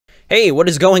Hey, what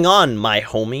is going on, my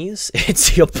homies?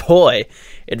 It's your boy,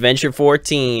 Adventure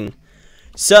 14.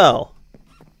 So,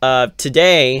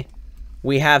 today,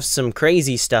 we have some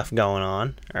crazy stuff going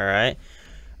on, alright?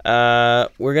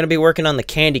 We're gonna be working on the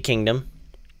Candy Kingdom.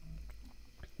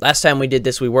 Last time we did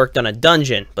this, we worked on a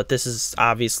dungeon, but this is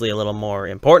obviously a little more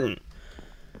important.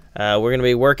 We're gonna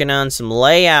be working on some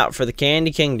layout for the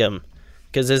Candy Kingdom,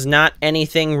 because there's not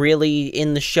anything really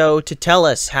in the show to tell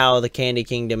us how the Candy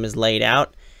Kingdom is laid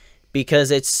out,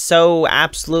 because it's so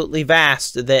absolutely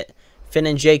vast that Finn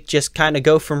and Jake just kind of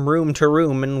go from room to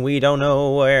room and we don't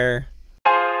know where.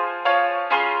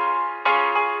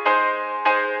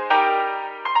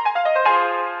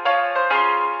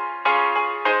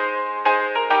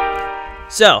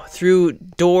 So, through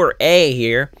door A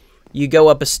here, you go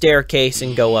up a staircase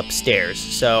and go upstairs.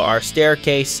 So our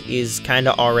staircase is kind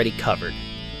of already covered.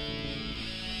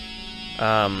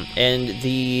 And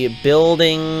the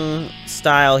building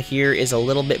style here is a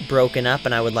little bit broken up,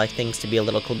 and I would like things to be a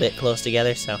little bit close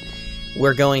together, so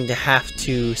we're going to have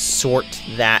to sort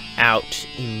that out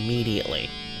immediately.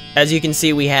 As you can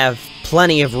see, we have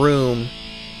plenty of room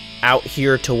out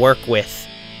here to work with,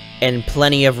 and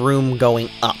plenty of room going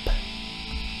up.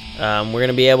 We're going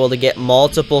to be able to get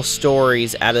multiple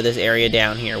stories out of this area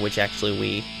down here, which actually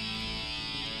we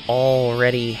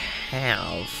already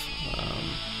have.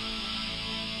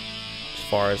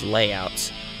 As far as layouts,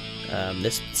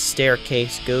 this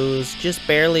staircase goes just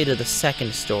barely to the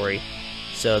second story,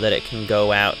 so that it can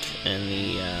go out in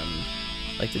the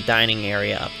like the dining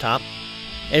area up top.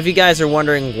 And if you guys are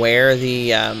wondering where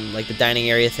the like the dining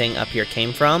area thing up here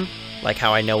came from, like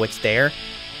how I know it's there,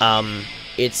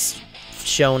 it's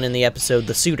shown in the episode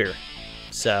The Suitor,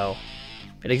 so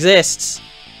it exists.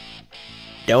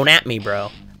 Don't at me, bro.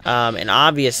 And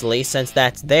obviously, since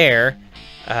that's there,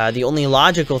 the only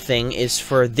logical thing is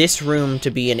for this room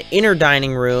to be an inner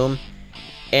dining room,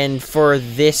 and for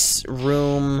this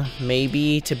room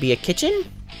maybe to be a kitchen?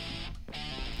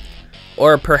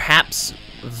 Or perhaps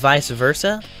vice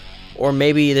versa? Or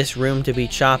maybe this room to be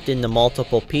chopped into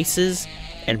multiple pieces,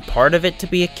 and part of it to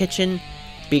be a kitchen?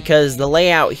 Because the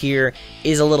layout here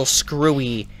is a little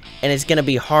screwy, and it's going to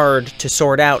be hard to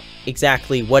sort out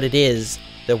exactly what it is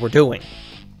that we're doing.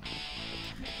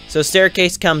 So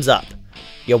staircase comes up.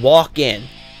 You walk in.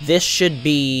 This should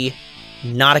be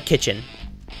not a kitchen.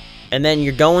 And then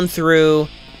you're going through,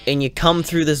 and you come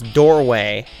through this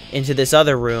doorway into this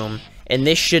other room, and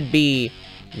this should be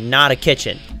not a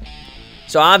kitchen.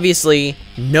 So obviously,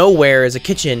 nowhere is a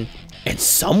kitchen, and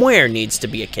somewhere needs to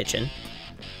be a kitchen.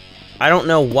 I don't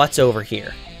know what's over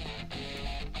here.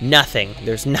 Nothing.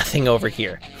 There's nothing over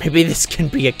here. Maybe this can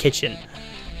be a kitchen.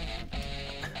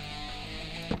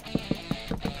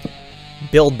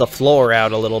 Build the floor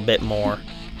out a little bit more.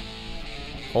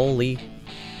 Holy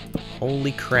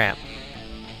crap.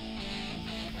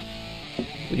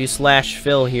 We do slash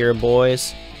fill here,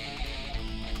 boys.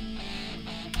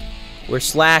 We're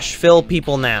slash fill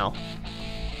people now.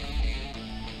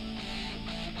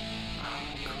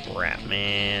 Oh, crap,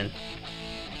 man.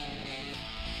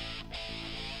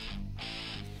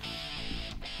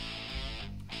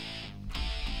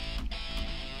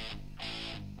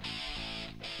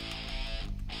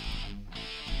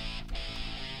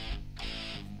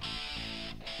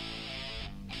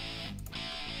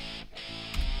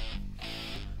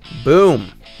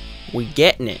 Boom. We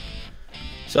getting it.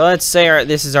 So let's say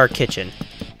this is our kitchen.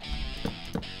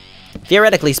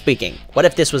 Theoretically speaking, what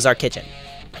if this was our kitchen?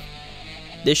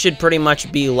 This should pretty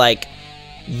much be like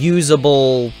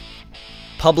usable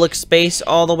public space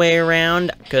all the way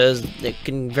around, because it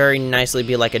can very nicely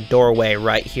be like a doorway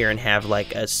right here and have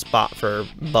like a spot for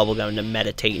Bubblegum to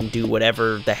meditate and do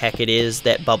whatever the heck it is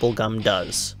that Bubblegum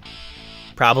does.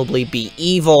 Probably be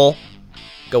evil.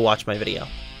 Go watch my video.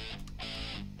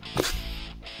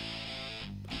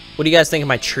 What do you guys think of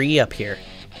my tree up here?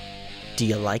 Do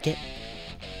you like it?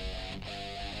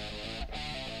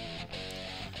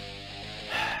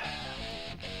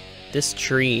 This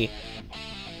tree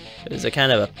is a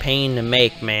kind of a pain to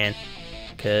make, man,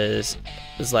 because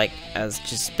it's like I was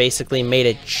just basically made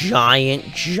a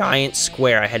giant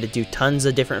square. I had to do tons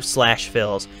of different slash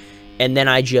fills, and then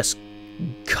I just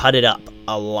cut it up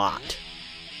a lot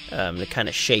to kind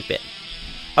of shape it.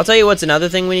 I'll tell you what's another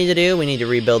thing we need to do. We need to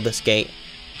rebuild this gate.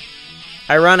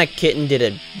 Ironic Kitten did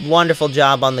a wonderful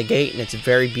job on the gate, and it's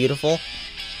very beautiful.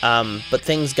 But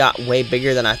things got way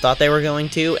bigger than I thought they were going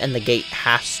to, and the gate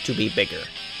has to be bigger.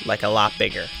 Like, a lot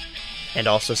bigger. And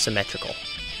also symmetrical.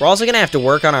 We're also going to have to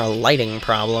work on our lighting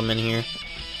problem in here.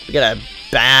 We got a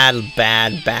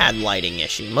bad lighting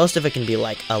issue. Most of it can be,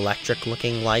 like,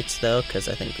 electric-looking lights, though, because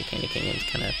I think the Candy Kingdom's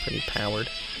kind of pretty powered.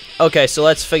 Okay, so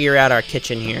let's figure out our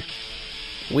kitchen here.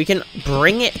 We can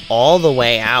bring it all the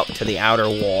way out to the outer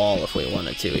wall if we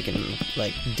wanted to. We can,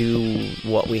 like, do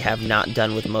what we have not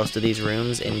done with most of these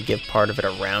rooms and give part of it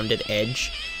a rounded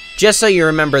edge. Just so you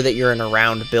remember that you're in a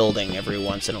round building every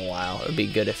once in a while. It would be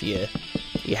good if you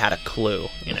had a clue,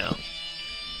 you know.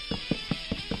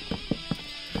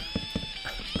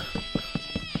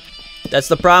 That's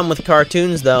the problem with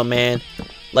cartoons, though, man.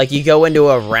 Like, you go into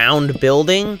a round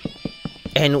building,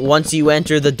 and once you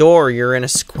enter the door, you're in a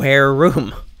square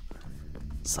room.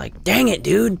 It's like, dang it,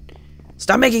 dude.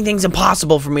 Stop making things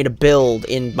impossible for me to build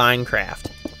in Minecraft.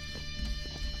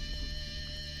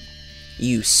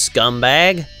 You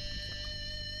scumbag.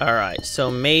 Alright, so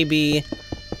maybe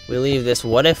we leave this.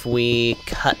 What if we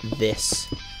cut this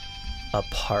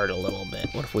apart a little bit?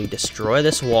 What if we destroy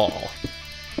this wall?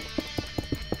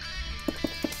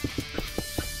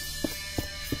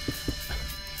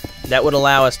 That would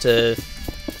allow us to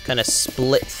kind of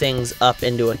split things up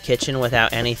into a kitchen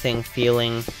without anything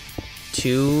feeling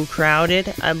too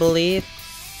crowded, I believe.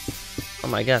 Oh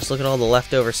my gosh, look at all the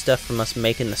leftover stuff from us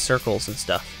making the circles and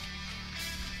stuff.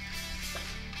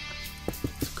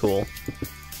 It's cool.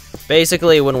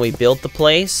 Basically, when we built the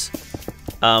place,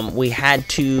 we had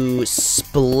to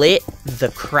split the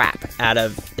crap out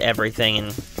of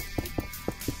everything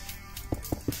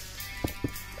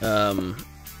and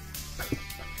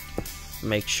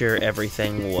make sure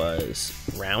everything was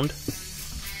round.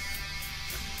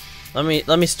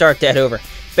 Let me start that over.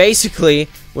 Basically,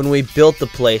 when we built the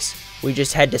place, we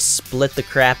just had to split the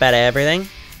crap out of everything.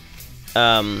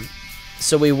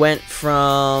 So we went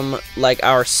from, like,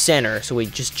 our center, so we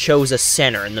just chose a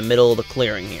center in the middle of the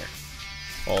clearing here.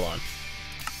 Hold on.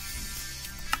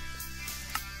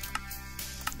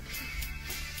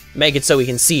 Make it so we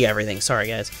can see everything. Sorry,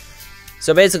 guys.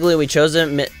 So basically, we chose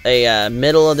a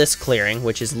middle of this clearing,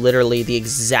 which is literally the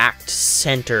exact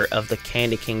center of the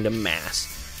Candy Kingdom mass.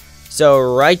 So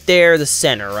right there, the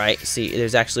center, right? See,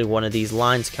 there's actually one of these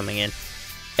lines coming in.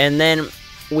 And then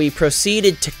we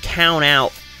proceeded to count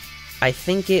out, I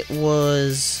think it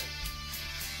was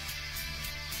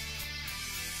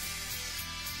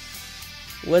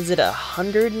it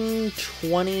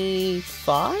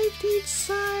 125 to each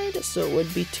side? So it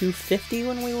would be 250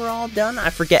 when we were all done? I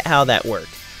forget how that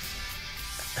worked.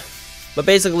 But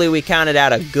basically, we counted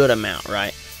out a good amount,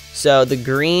 right? So the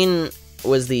green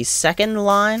was the second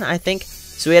line, I think.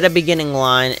 So we had a beginning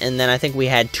line, and then I think we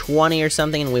had 20 or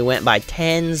something, and we went by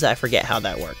tens. I forget how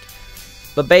that worked.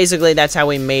 But basically, that's how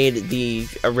we made the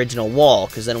original wall,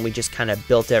 because then we just kind of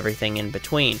built everything in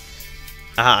between.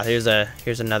 Ah, here's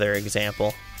another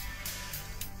example.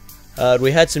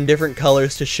 We had some different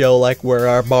colors to show, like, where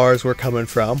our bars were coming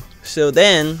from. So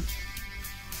then,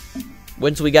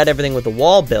 once we got everything with the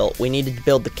wall built, we needed to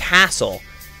build the castle.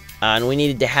 And we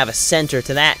needed to have a center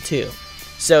to that, too.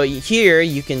 So here,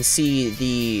 you can see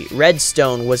the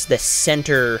redstone was the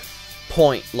center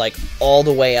point, like, all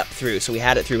the way up through. So we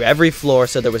had it through every floor,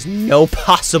 so there was no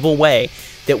possible way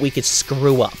that we could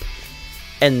screw up.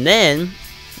 And then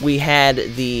we had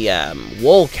the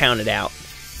wool counted out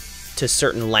to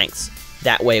certain lengths.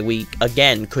 That way we,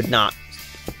 again, could not...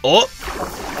 Oh!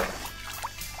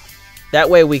 That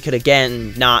way we could,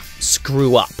 again, not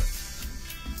screw up.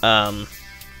 And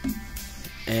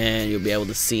you'll be able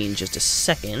to see in just a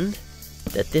second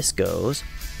that this goes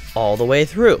all the way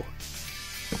through.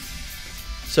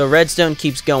 So redstone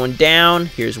keeps going down.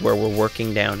 Here's where we're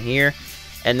working down here.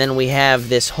 And then we have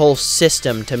this whole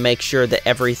system to make sure that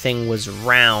everything was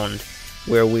round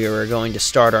where we were going to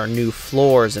start our new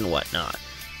floors and whatnot.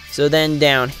 So then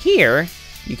down here,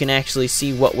 you can actually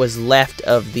see what was left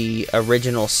of the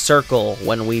original circle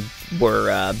when we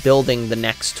were building the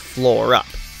next floor up.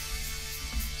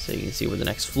 So you can see where the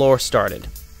next floor started.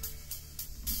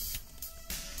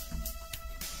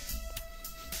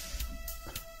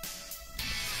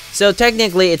 So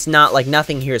technically, it's not like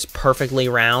nothing here is perfectly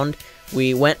round.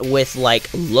 We went with, like,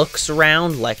 looks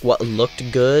round, like what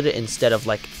looked good, instead of,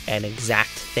 like, an exact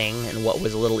thing and what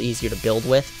was a little easier to build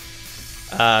with.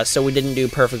 So we didn't do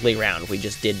perfectly round. We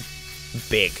just did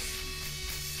big.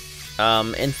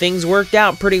 And things worked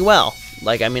out pretty well.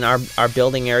 Like, I mean, our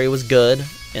building area was good,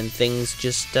 and things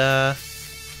just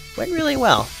went really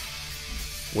well.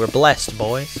 We're blessed,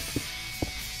 boys.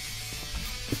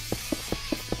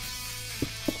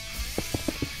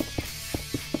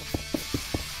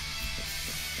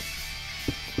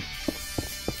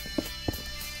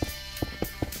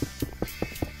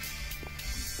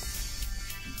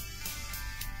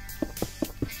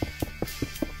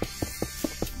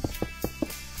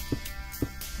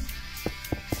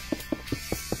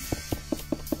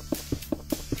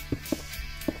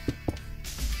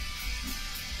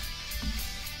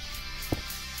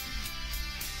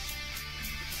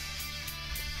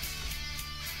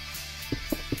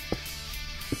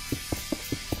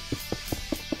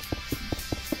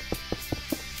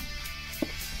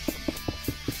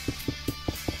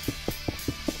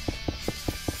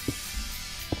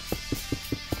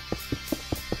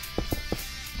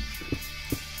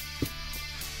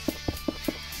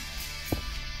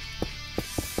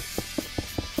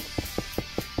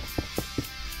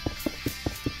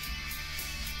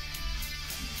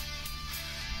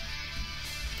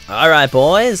 Alright,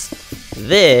 boys.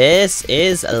 This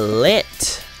is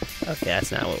lit. Okay,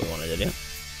 that's not what we wanted to do.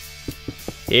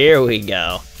 Here we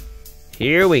go.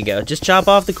 Here we go. Just chop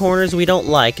off the corners we don't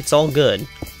like. It's all good.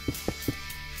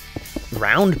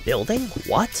 Round building?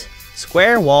 What?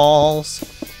 Square walls.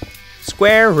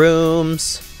 Square rooms.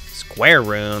 Square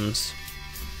rooms.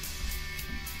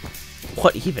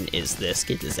 What even is this?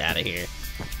 Get this out of here.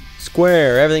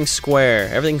 Square. Everything's square.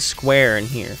 Everything's square in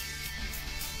here.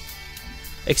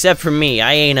 Except for me.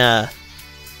 I ain't a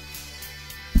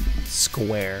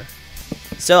square.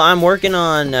 So I'm working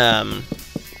on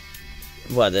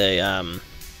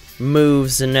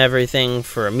moves and everything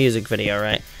for a music video,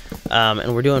 right?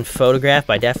 And we're doing Photograph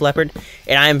by Def Leppard.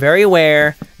 And I am very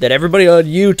aware that everybody on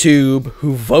YouTube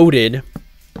who voted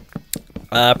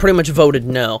pretty much voted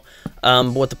no.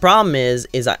 But what the problem is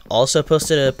I also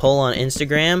posted a poll on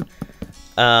Instagram,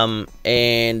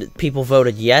 and people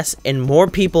voted yes, and more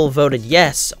people voted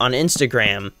yes on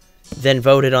Instagram than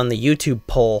voted on the YouTube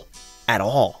poll at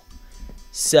all.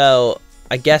 So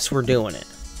I guess we're doing it.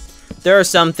 There are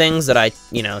some things that I,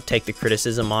 take the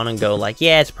criticism on and go like,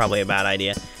 yeah, it's probably a bad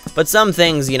idea. But some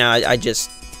things, I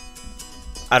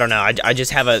don't know, I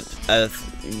just have a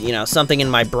something in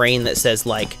my brain that says,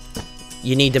 like,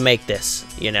 you need to make this,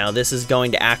 this is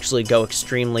going to actually go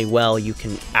extremely well. You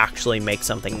can actually make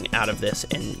something out of this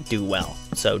and do well.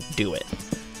 So do it.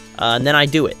 And then I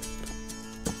do it.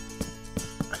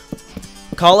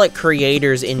 Call it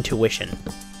creator's intuition.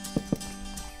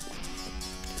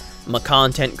 I'm a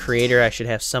content creator, I should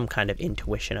have some kind of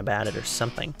intuition about it or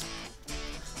something.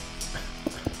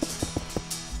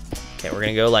 Okay, we're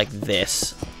gonna go like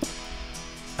this.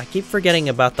 I keep forgetting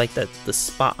about like the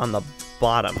spot on the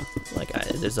bottom. Like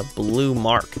there's a blue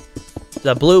mark.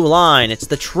 The blue line, it's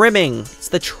the trimming. It's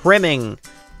the trimming.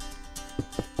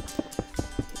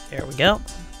 There we go.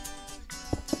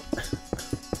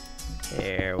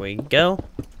 There we go.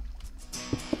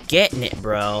 Getting it,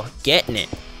 bro. Getting it.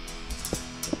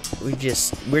 We're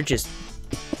just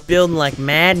building like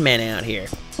madmen out here.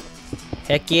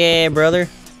 Heck yeah, brother.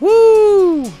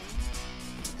 Woo!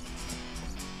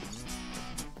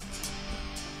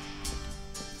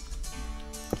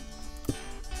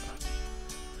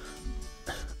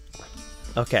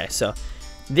 Okay, so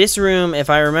this room, if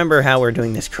I remember how we're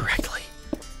doing this correctly,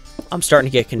 I'm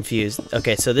starting to get confused.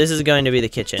 Okay, so this is going to be the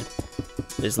kitchen.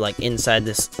 It's like inside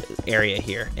this area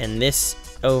here. And this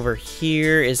over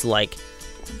here is like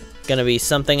gonna be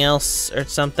something else or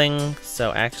something.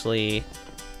 So actually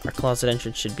our closet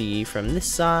entrance should be from this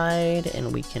side,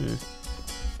 and we can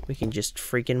just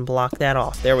freaking block that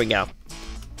off. There we go.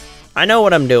 I know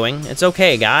what I'm doing. It's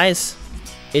okay, guys.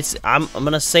 I'm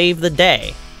gonna save the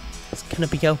day. It's gonna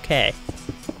be okay.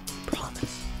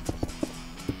 Promise.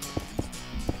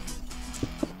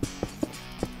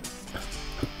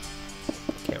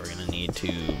 Okay, we're gonna need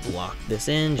to block this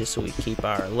in just so we keep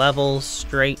our levels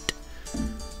straight.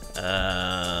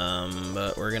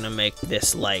 But we're gonna make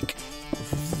this like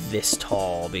this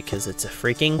tall because it's a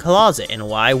freaking closet, and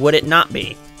why would it not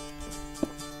be?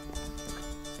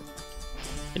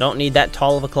 You don't need that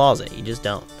tall of a closet, you just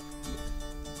don't.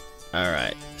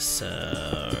 Alright,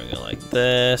 so we go like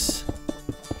this.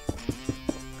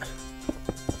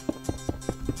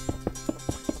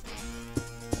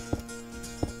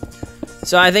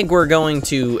 So I think we're going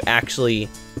to actually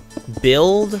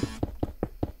build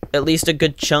at least a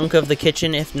good chunk of the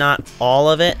kitchen, if not all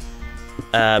of it,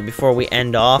 before we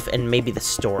end off, and maybe the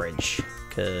storage,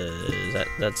 because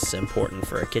that's important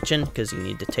for a kitchen, because you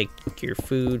need to take your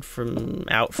food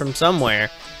out from somewhere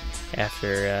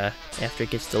after it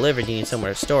gets delivered. You need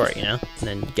somewhere to store it, and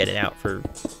then get it out for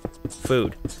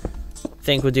food. I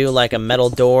think we'll do like a metal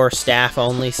door, staff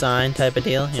only sign type of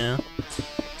deal,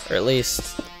 or at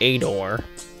least a door.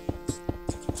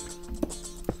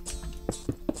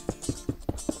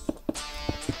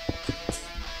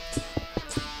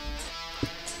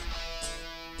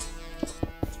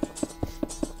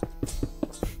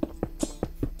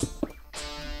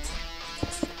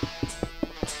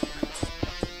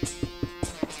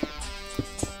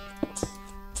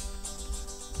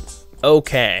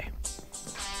 Okay.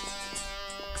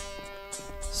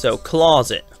 So,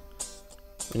 closet.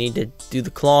 We need to do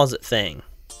the closet thing.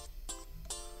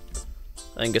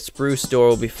 I think a spruce door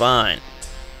will be fine.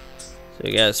 So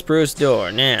we got a spruce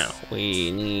door. Now,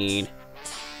 we need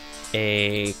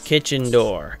a kitchen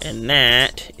door. And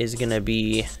that is going to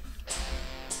be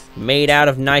made out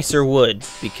of nicer wood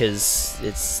because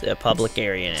it's a public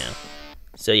area now.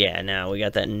 So yeah, now we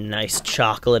got that nice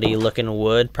chocolatey looking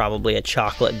wood, probably a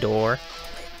chocolate door.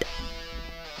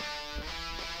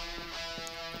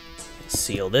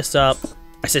 Seal this up.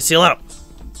 I said seal up.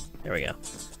 There we go.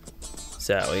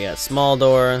 So we got small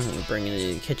door. We bring it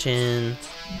into the kitchen.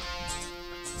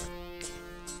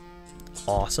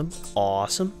 Awesome,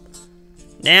 awesome.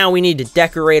 Now we need to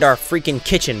decorate our freaking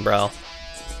kitchen, bro.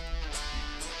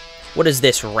 What is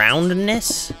this,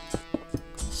 roundness?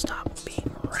 Stop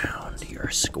being round. You're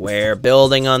a square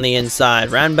building on the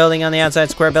inside. Round building on the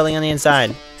outside, square building on the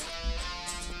inside.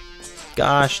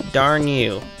 Gosh darn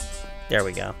you. There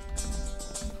we go.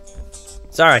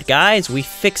 It's alright, guys. We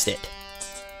fixed it.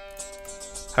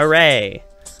 Hooray.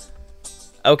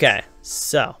 Okay,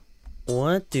 so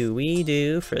what do we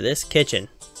do for this kitchen?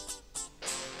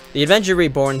 The Adventure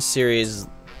Reborn series,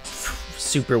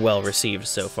 super well received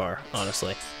so far,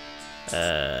 honestly.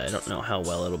 I don't know how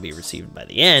well it'll be received by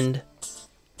the end,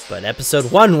 but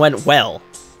episode 1 went well.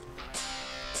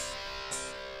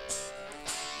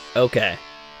 Okay.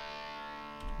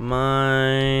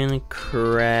 Minecraft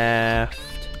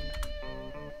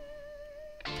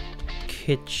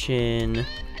kitchen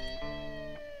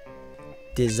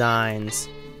designs.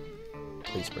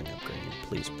 Please bring up green.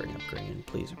 Please bring up green.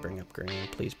 Please bring up green.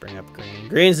 Please bring up green.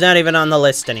 Green's not even on the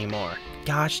list anymore.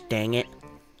 Gosh dang it.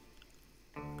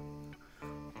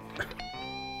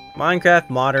 Minecraft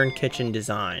modern kitchen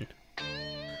design.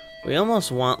 We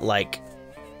almost want like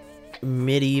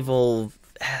medieval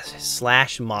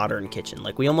 / modern kitchen.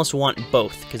 Like we almost want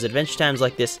both, because Adventure Time's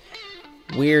like this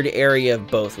weird area of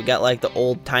both. We got like the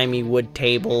old-timey wood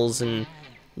tables and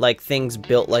like things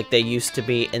built like they used to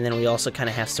be, and then we also kind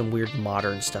of have some weird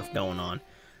modern stuff going on.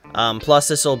 Plus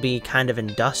this will be kind of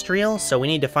industrial, so we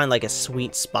need to find like a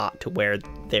sweet spot to where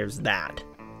there's that.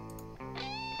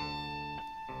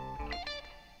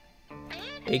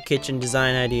 A kitchen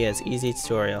design ideas, easy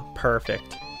tutorial,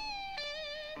 perfect.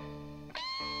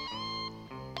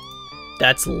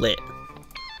 That's lit.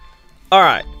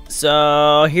 Alright,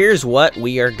 so here's what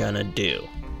we are gonna do.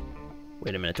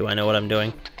 Wait a minute, do I know what I'm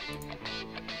doing?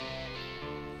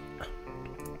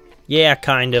 Yeah,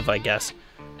 kind of, I guess.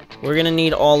 We're gonna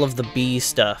need all of the bee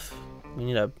stuff.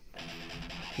 We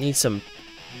need some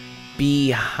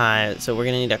beehives. So we're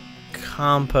gonna need a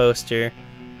composter.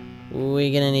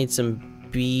 We're gonna need some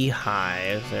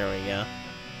beehives. There we go.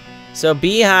 So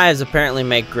beehives apparently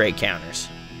make great counters.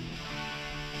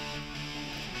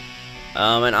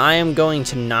 And I am going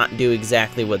to not do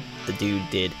exactly what the dude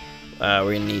did.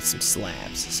 We're gonna need some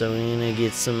slabs. So we're gonna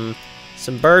get some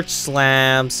birch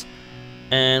slabs.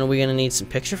 And we're gonna need some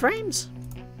picture frames?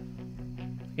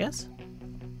 Yes?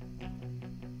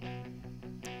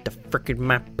 The frickin'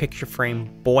 my picture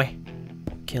frame, boy.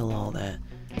 Kill all that.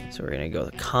 So we're gonna go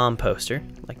the composter,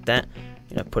 like that.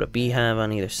 Gonna put a beehive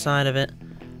on either side of it.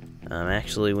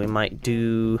 Actually, we might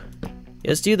do...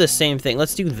 Let's do the same thing.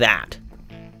 Let's do that.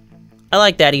 I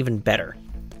like that even better.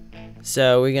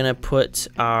 So we're gonna put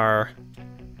our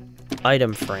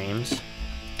item frames.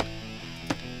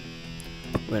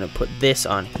 We're gonna put this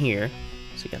on here.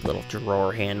 So we got little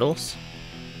drawer handles.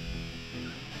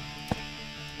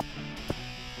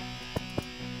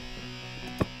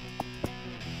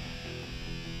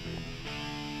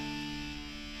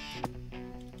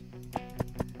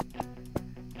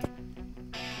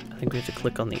 I think we have to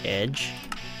click on the edge.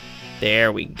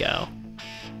 There we go.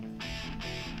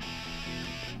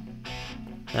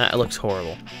 That looks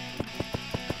horrible.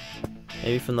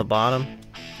 Maybe from the bottom.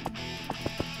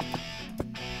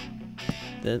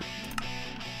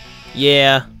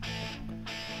 Yeah.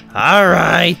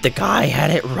 Alright, the guy had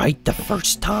it right the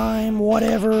first time,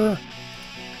 whatever.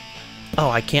 Oh,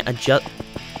 I can't adjust.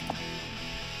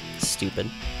 Stupid.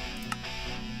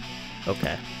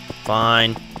 Okay,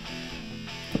 fine.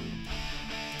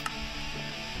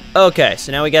 Okay,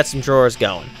 so now we got some drawers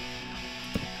going.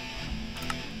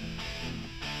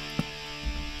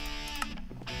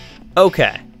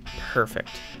 Okay, perfect.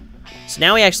 So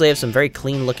now we actually have some very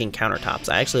clean looking countertops.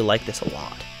 I actually like this a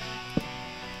lot.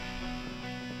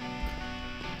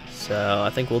 So I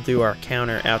think we'll do our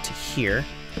counter out to here.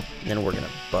 And then we're gonna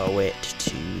bow it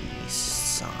to the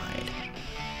side.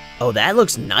 Oh, that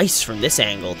looks nice from this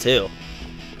angle too.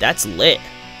 That's lit.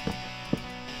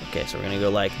 Okay, so we're gonna go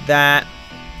like that.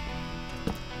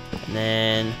 And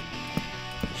then,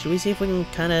 should we see if we can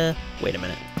kinda, wait a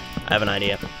minute. I have an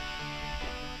idea.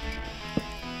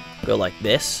 Go like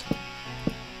this.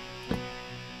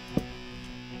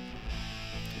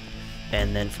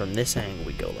 And then from this angle,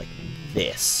 we go like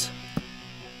this.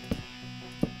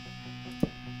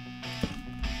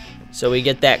 So we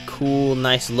get that cool,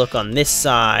 nice look on this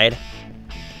side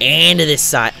and this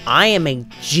side. I am a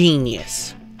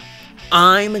genius.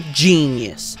 I'm a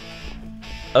genius.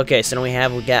 Okay, so now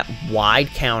we got wide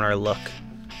counter look.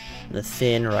 The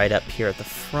thin right up here at the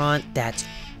front. That's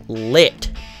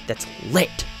lit. That's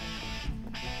lit.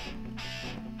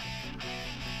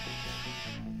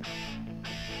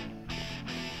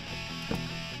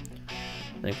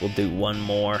 I think we'll do one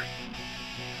more.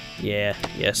 Yeah,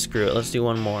 screw it. Let's do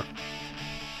one more.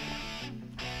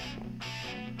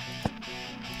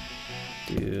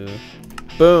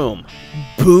 Boom.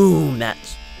 Boom,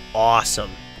 that's awesome.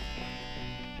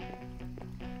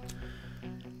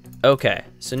 Okay,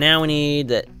 so now we need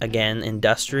that, again,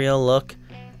 industrial look.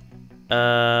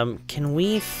 Can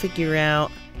we figure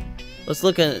out... Let's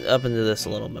look up into this a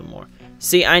little bit more.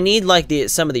 See, I need like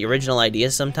some of the original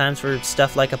ideas sometimes for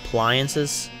stuff like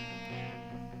appliances.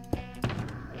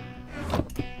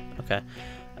 Okay.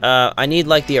 I need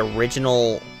like the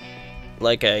original,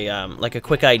 like a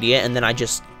quick idea, and then I can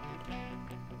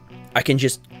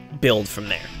just build from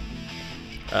there.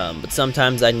 But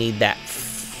sometimes I need that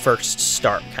first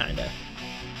start, kinda.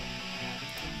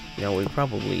 You know, we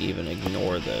probably even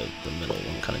ignore the middle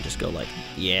one, kind of just go like,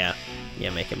 yeah,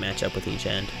 make it match up with each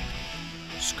end.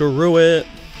 Screw it.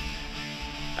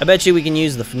 I bet you we can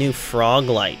use the new frog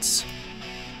lights.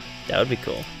 That would be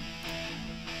cool.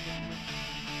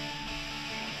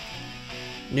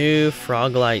 New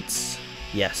frog lights.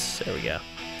 Yes, there we go.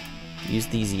 Use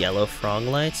these yellow frog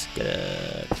lights. Get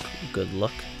a good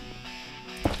look.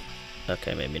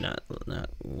 Okay, maybe not.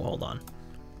 Hold on.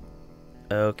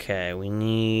 Okay, we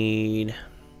need...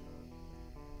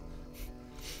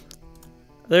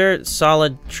 There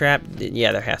solid trap?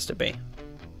 Yeah, there has to be.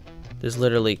 There's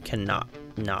literally cannot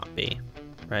not be,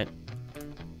 right?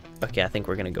 Okay, I think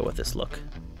we're gonna go with this look.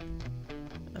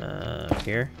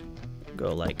 Here,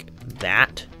 go like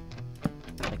that,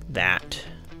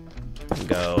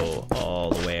 go all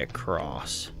the way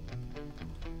across.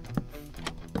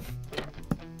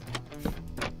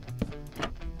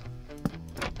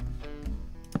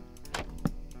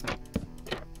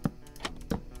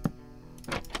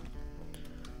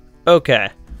 Okay,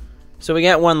 so we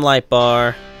got one light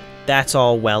bar. That's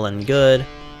all well and good.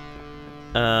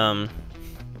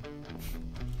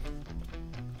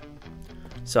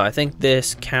 So I think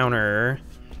this counter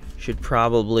should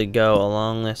probably go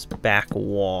along this back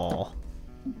wall.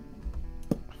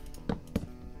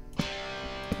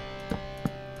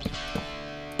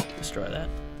 Destroy that.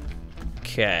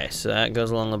 Okay, so that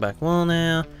goes along the back wall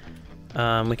now.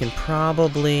 We can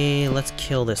probably... Let's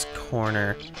kill this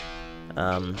corner.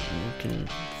 We can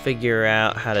figure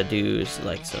out how to do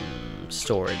like some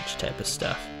storage type of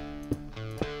stuff.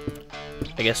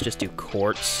 I guess just do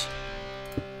quartz.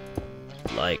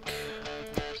 Like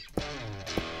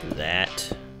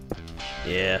that.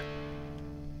 Yeah.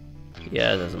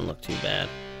 Yeah, it doesn't look too bad.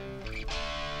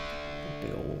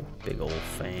 Big old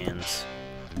fans.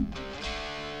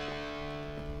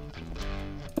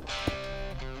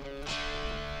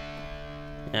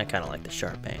 Yeah, I kind of like the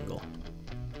sharp angle.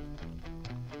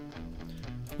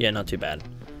 Yeah, not too bad.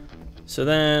 So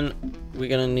then we're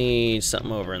gonna need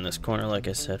something over in this corner, like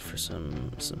I said, for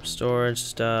some storage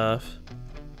stuff.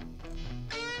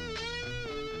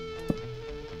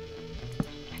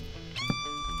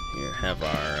 Here, have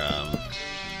our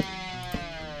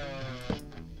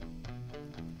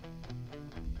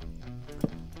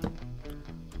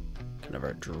kind of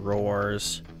our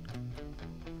drawers.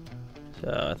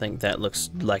 So I think that looks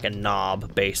like a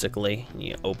knob, basically.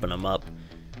 You open them up.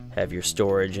 Have your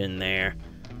storage in there.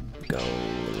 Go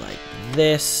like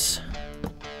this.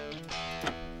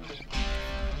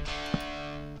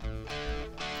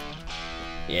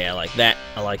 Yeah, like that.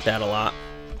 I like that a lot.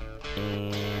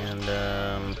 And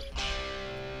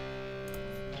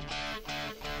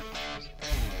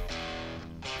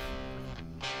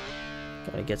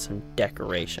gotta get some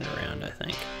decoration around, I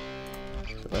think.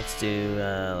 So let's do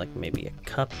like maybe a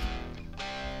cup.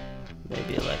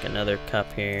 Maybe like another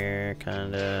cup here,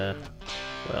 kinda.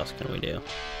 What else can we do?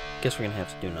 Guess we're gonna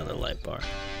have to do another light bar.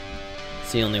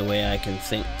 It's the only way I can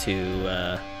think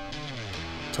to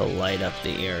light up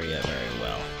the area very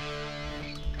well.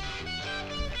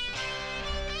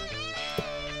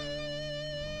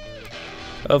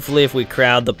 Hopefully if we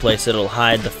crowd the place, it'll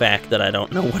hide the fact that I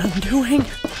don't know what I'm doing.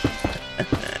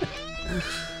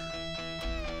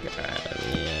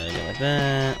 Alright, go like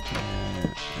that.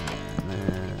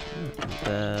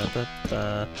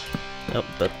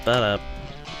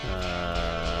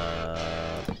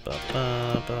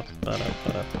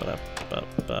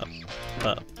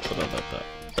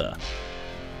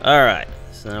 Alright,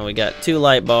 so now we got two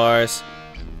light bars.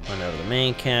 One over the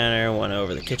main counter, one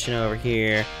over the kitchen over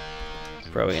here.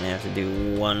 Probably gonna have to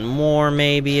do one more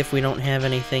maybe if we don't have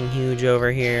anything huge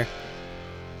over here.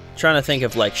 Trying to think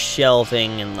of like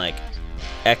shelving and like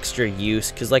extra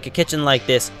use, because like a kitchen like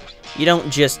this, you don't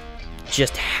just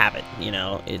have it, you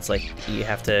know. It's like you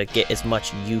have to get as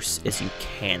much use as you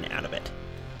can out of it.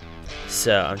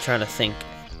 So I'm trying to think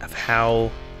of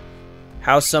how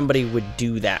how somebody would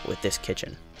do that with this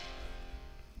kitchen.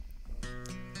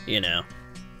 You know,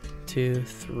 2,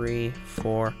 3,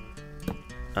 4.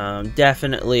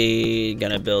 Definitely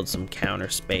gonna build some counter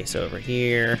space over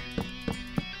here.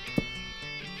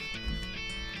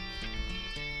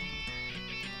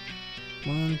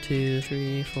 One, 2,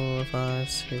 3, 4, 5,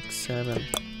 6, 7.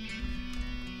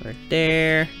 Right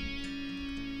there.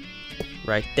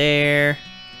 Right there.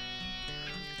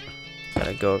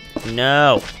 Gotta go.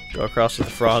 No! Go across with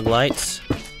the frog lights.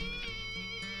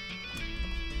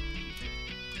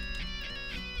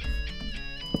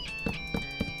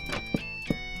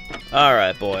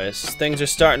 Alright, boys. Things are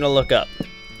starting to look up.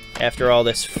 After all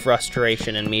this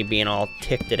frustration and me being all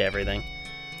ticked at everything.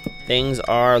 Things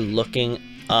are looking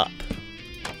up.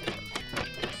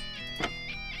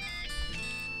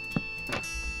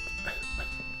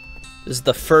 This is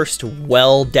the first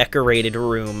well-decorated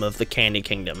room of the Candy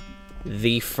Kingdom.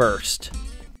 The first.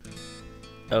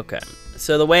 Okay.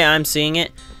 So the way I'm seeing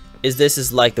it is this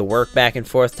is like the work back and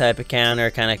forth type of counter,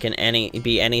 kind of can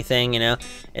be anything, you know.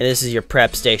 And this is your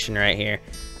prep station right here.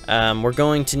 We're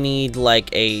going to need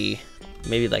like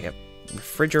maybe like a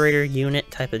refrigerator unit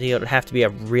type of deal. It would have to be a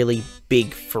really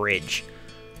big fridge.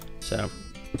 So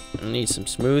I need some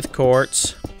smooth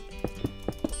quartz.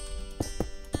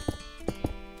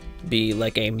 Be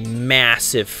like a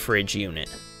massive fridge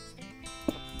unit.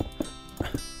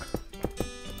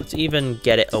 Let's even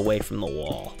get it away from the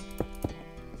wall.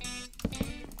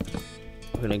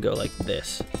 I'm gonna go like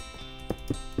this.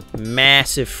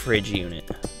 Massive fridge unit.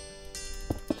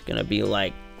 It's gonna be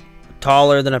like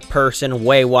taller than a person,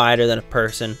 way wider than a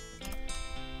person.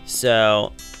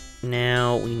 So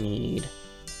now we need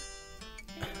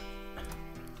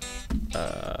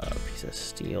a piece of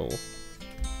steel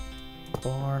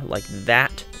bar like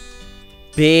that.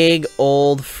 Big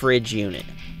old fridge unit.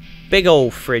 Big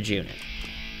old fridge unit.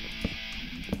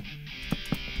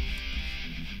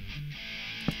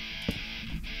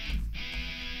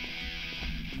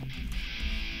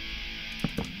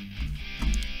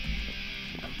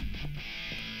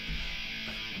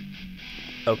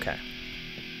 Okay.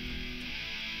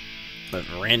 There's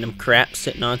random crap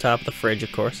sitting on top of the fridge,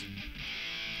 of course.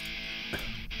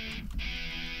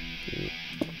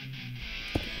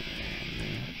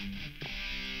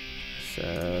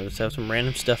 So, let's have some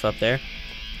random stuff up there.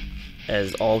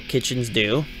 As all kitchens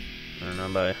do. I don't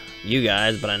know about you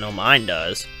guys, but I know mine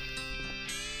does.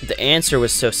 The answer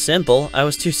was so simple, I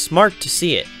was too smart to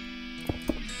see it.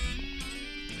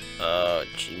 Oh,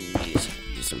 jeez.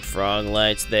 Some frog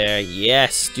lights there.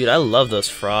 Yes, dude, I love those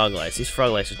frog lights. These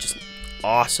frog lights are just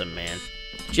awesome, man.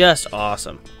 Just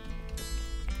awesome.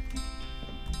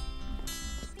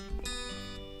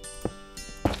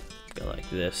 Go like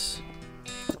this.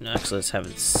 No, actually, let's have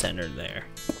it centered there.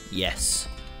 Yes.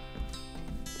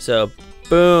 So,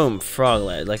 boom, frog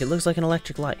light. Like, it looks like an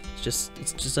electric light. It's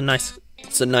just a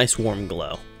nice warm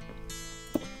glow.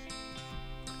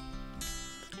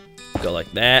 Go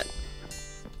like that.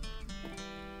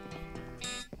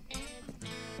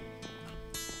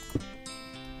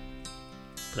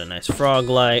 Put a nice frog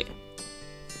light.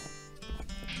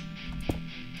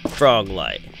 Frog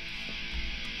light.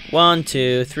 1,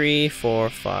 2, 3, 4,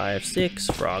 5, 6,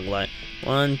 frog light.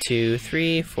 1, 2,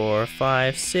 3, 4,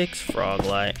 5, 6, frog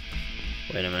light.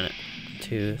 Wait a minute.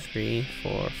 2, 3,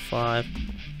 4, 5.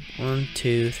 1,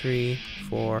 2, 3,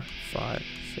 4, 5,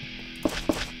 6.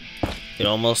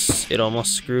 It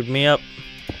almost screwed me up.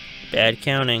 Bad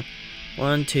counting.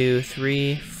 1, 2,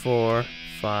 3, 4,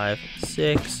 5,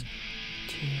 6.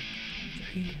 2,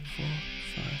 3, 4,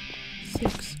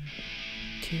 5, 6.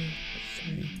 2,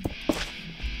 3.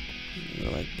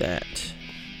 Like that.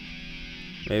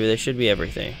 Maybe they should be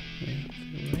everything.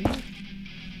 3, 2,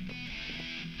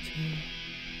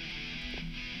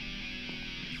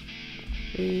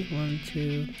 3, 1,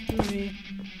 2, 3,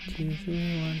 2,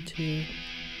 3, 1, 2,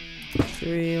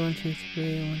 3, 1, 2,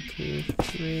 3, 1, 2,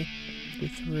 3, 2,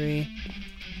 3,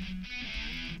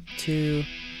 2,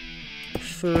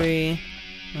 3,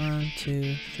 1,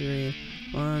 2, 3,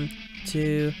 1,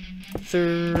 2,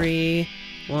 3,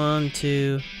 1,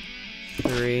 2,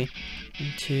 3,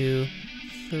 2,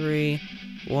 3,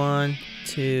 1,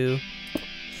 2,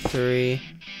 3,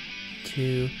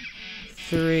 2,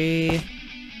 3,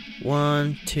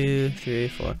 1, 2, 3,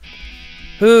 4.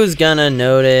 Who's gonna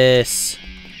notice?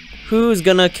 Who's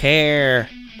gonna care?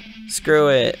 Screw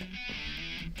it.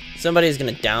 Somebody's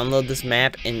gonna download this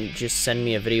map and just send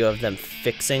me a video of them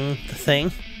fixing the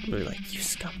thing. We're like, you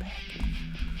scumbag.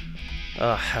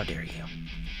 Oh, how dare you.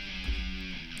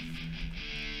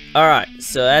 Alright,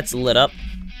 so that's lit up.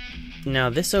 Now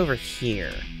this over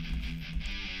here.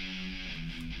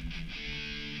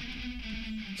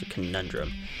 It's a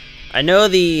conundrum. I know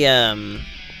the,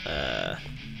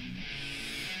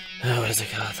 what is it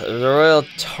called? The royal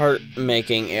tart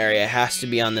making area has to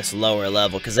be on this lower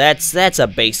level, because that's a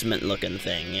basement-looking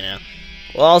thing, you know?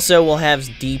 We'll have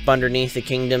deep underneath the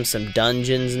kingdom some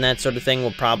dungeons and that sort of thing.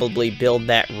 We'll probably build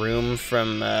that room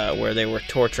from where they were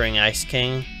torturing Ice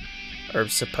King, or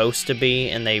supposed to be,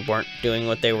 and they weren't doing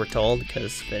what they were told,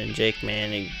 because Finn and Jake, man,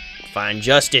 they find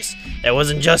justice. That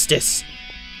wasn't justice.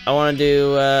 I want to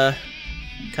do,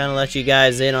 kind of let you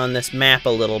guys in on this map a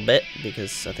little bit,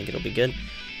 because I think it'll be good.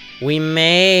 We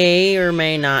may or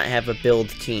may not have a build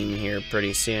team here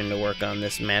pretty soon to work on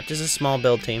this map. Just a small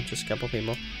build team, just a couple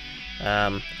people.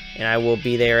 And I will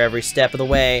be there every step of the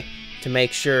way to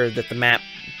make sure that the map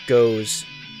goes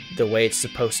the way it's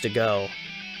supposed to go,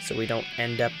 so we don't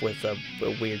end up with a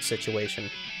weird situation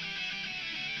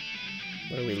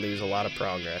where we lose a lot of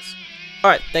progress.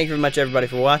 Alright, thank you very much everybody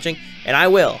for watching, and I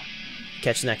will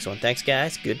catch the next one. Thanks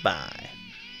guys, goodbye.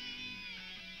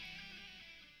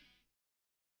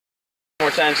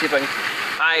 More time, see if I can.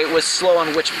 I was slow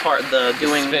on which part, the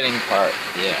spinning part,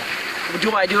 yeah.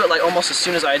 Do I do it like almost as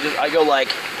soon as I go like?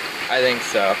 I think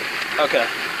so. Okay.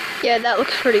 Yeah, that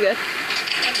looks pretty good.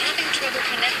 I'm having trouble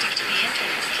connecting to the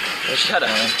internet. Well, shut up.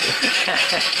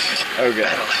 Oh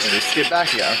good. Just skip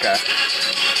back again, okay.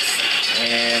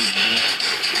 And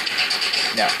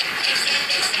no.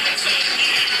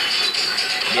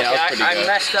 Yeah, that was pretty I good.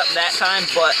 messed up that time,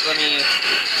 but let me,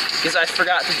 because I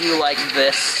forgot to do like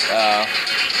this. Well,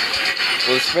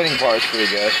 the spinning part is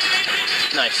pretty good.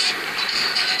 Nice.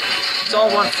 It's all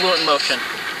one fluent motion.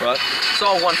 What? It's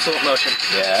all one fluent motion.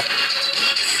 Yeah.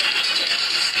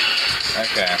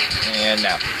 Okay, and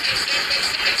now.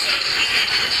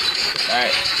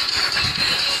 Alright.